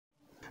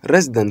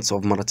Residents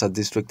of Maracha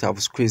district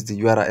have squeezed the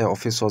URA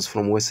officials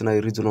from Western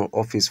Regional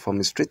Office for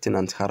mistreating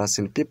and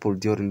harassing people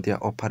during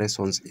their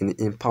operations in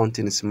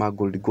impounding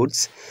smuggled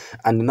goods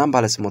and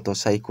numberless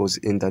motorcycles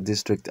in the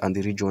district and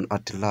the region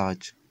at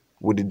large.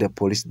 With the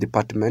police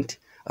department,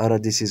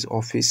 RDC's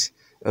office,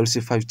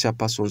 LC5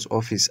 chairperson's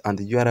office, and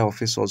the URA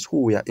officials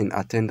who were in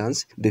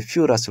attendance, the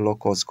furious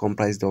locals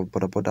comprised of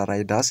border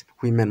riders,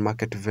 women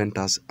market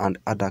vendors, and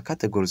other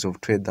categories of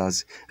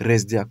traders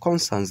raised their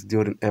concerns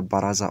during a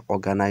Baraza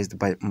organized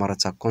by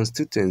Maracha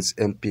constituents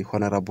MP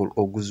Honorable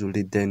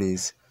Oguzuli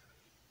Dennis.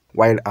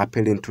 While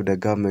appealing to the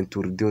government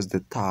to reduce the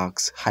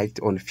tax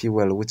hiked on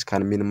fuel which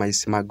can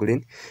minimize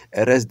smuggling,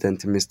 a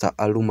resident, Mr.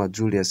 Aluma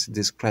Julius,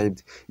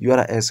 described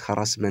URA's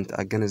harassment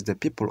against the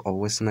people of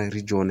Western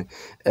region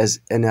as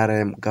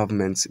NRM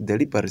government's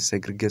deliberate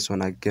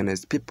segregation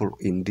against people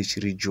in this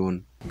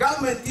region.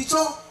 Government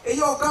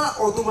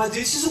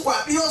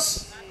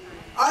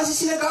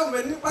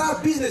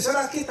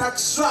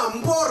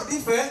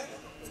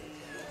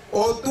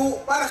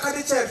Otu para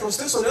kadi chair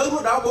frustration elmo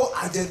dabo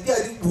ajendia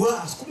di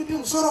dua skupi pi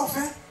usoro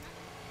fe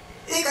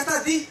e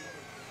kata di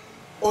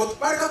otu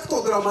para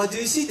kapto drama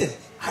jisite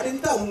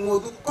hadinta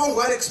modu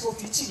kongware expo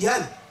fichi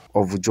yan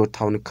Of Joe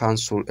Town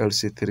Council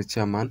LC3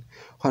 chairman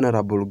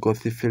Honorable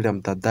Gothi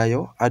Philem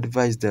Tadayo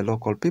advised the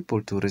local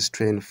people to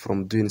refrain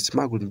from doing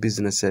smuggling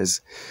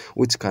businesses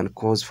which can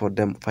cause for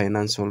them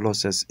financial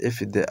losses if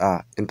they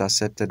are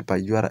intercepted by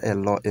URA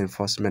law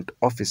enforcement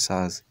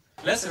officers.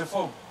 Let's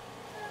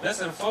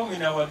reform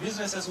in our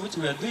businesses which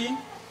we are doing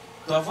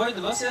to avoid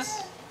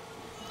losses,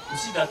 to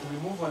see that we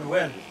move on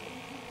well.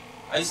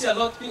 I see a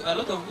lot of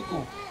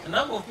people, a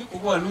number of people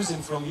who are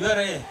losing from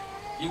URA.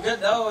 You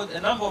get out a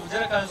number of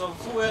jerrycans of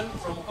fuel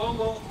from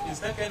Congo is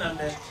taken and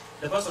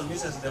the person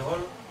misses the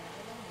whole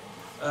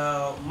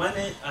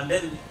money, and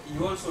then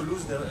you also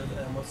lose the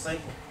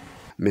motorcycle.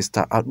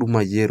 Mr.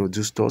 Aduma Yero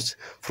Justus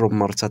from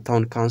Maracha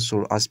Town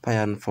Council,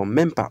 aspiring for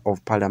Member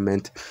of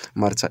Parliament,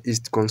 Maracha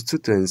East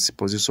constituency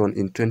position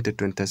in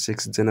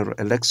 2026 general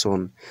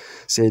election,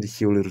 said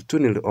he will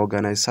routinely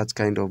organize such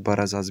kind of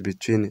barazas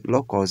between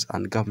locals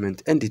and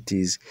government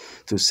entities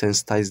to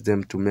sensitize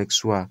them to make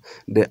sure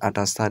they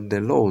understand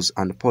the laws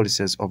and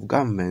policies of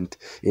government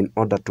in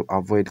order to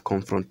avoid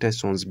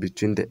confrontations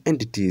between the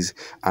entities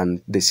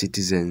and the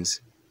citizens.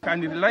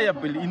 Can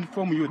reliably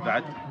inform you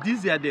that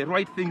these are the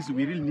right things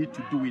we really need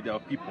to do with our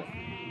people.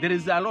 There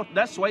is a lot.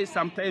 That's why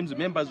sometimes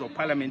members of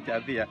parliament are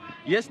there.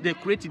 Yes, they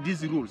create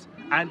these rules.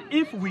 And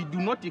if we do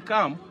not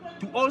come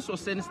to also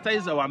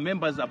sensitize our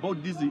members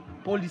about these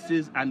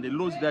policies and the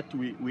laws that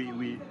we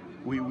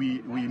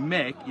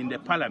make in the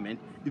parliament,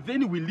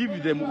 then we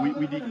leave them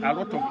with a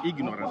lot of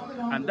ignorance.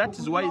 And that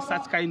is why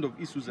such kind of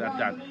issues are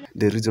done.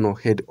 The regional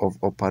head of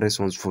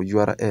operations for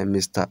URA,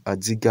 Mr.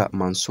 Ajiga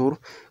Mansour,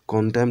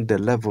 condemned the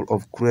level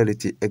of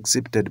cruelty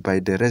exhibited by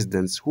the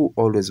residents who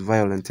always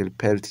violently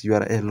pelt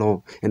URA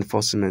law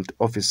enforcement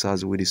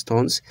officers with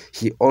stones.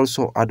 He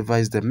also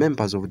advised the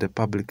members of the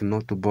public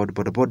not to board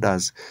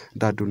borders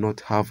that do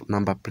not have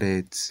number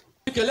plates.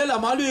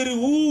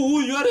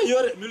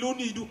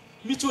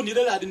 Micho ni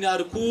la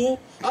dinariku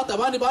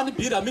atabani bani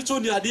bira micho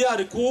ni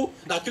adiariku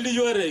nakili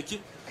yoreki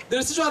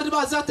there is short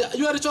bazate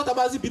yore chota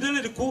bazi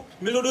bideriku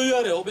melodo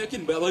yore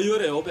obekin baba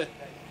yore obe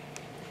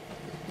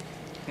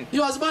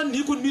you husband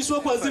ni kun miswa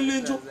kwa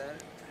zilenjo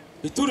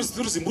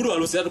iturisi mburu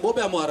alosiya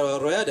bobe amara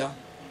royada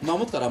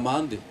mamut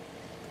karamande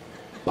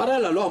para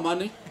la lo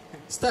mani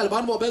style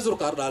ban bobe zur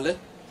kardale.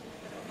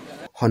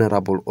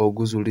 Honorable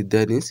Oguzuli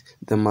Dennis,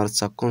 the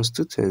Maracha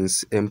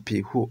constituency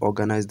MP who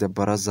organized the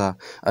Baraza,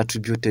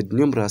 attributed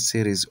numerous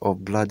series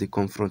of bloody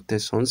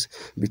confrontations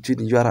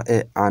between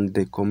URA and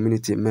the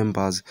community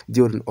members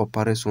during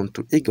operation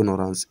to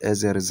ignorance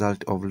as a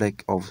result of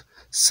lack of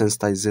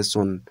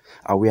sensitization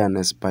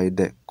awareness by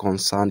the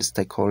concerned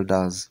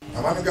stakeholders.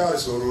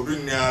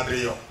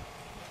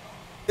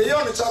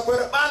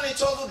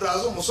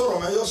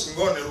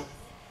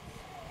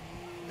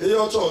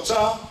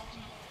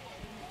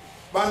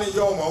 Bani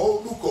yoma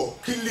o luko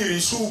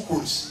kiliri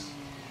sukuls.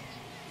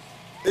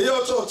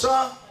 Eyo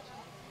chocha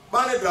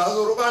bani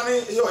brazoro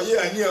bani yo ye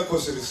ania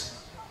kosiris.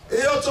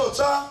 Eyo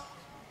chocha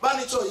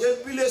bani cho ye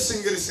bile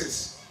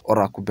singirisis.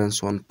 Oraku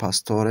Benson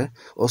Pastore,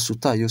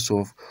 Osuta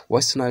Yusuf,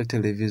 Western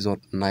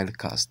Television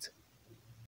Nilecast.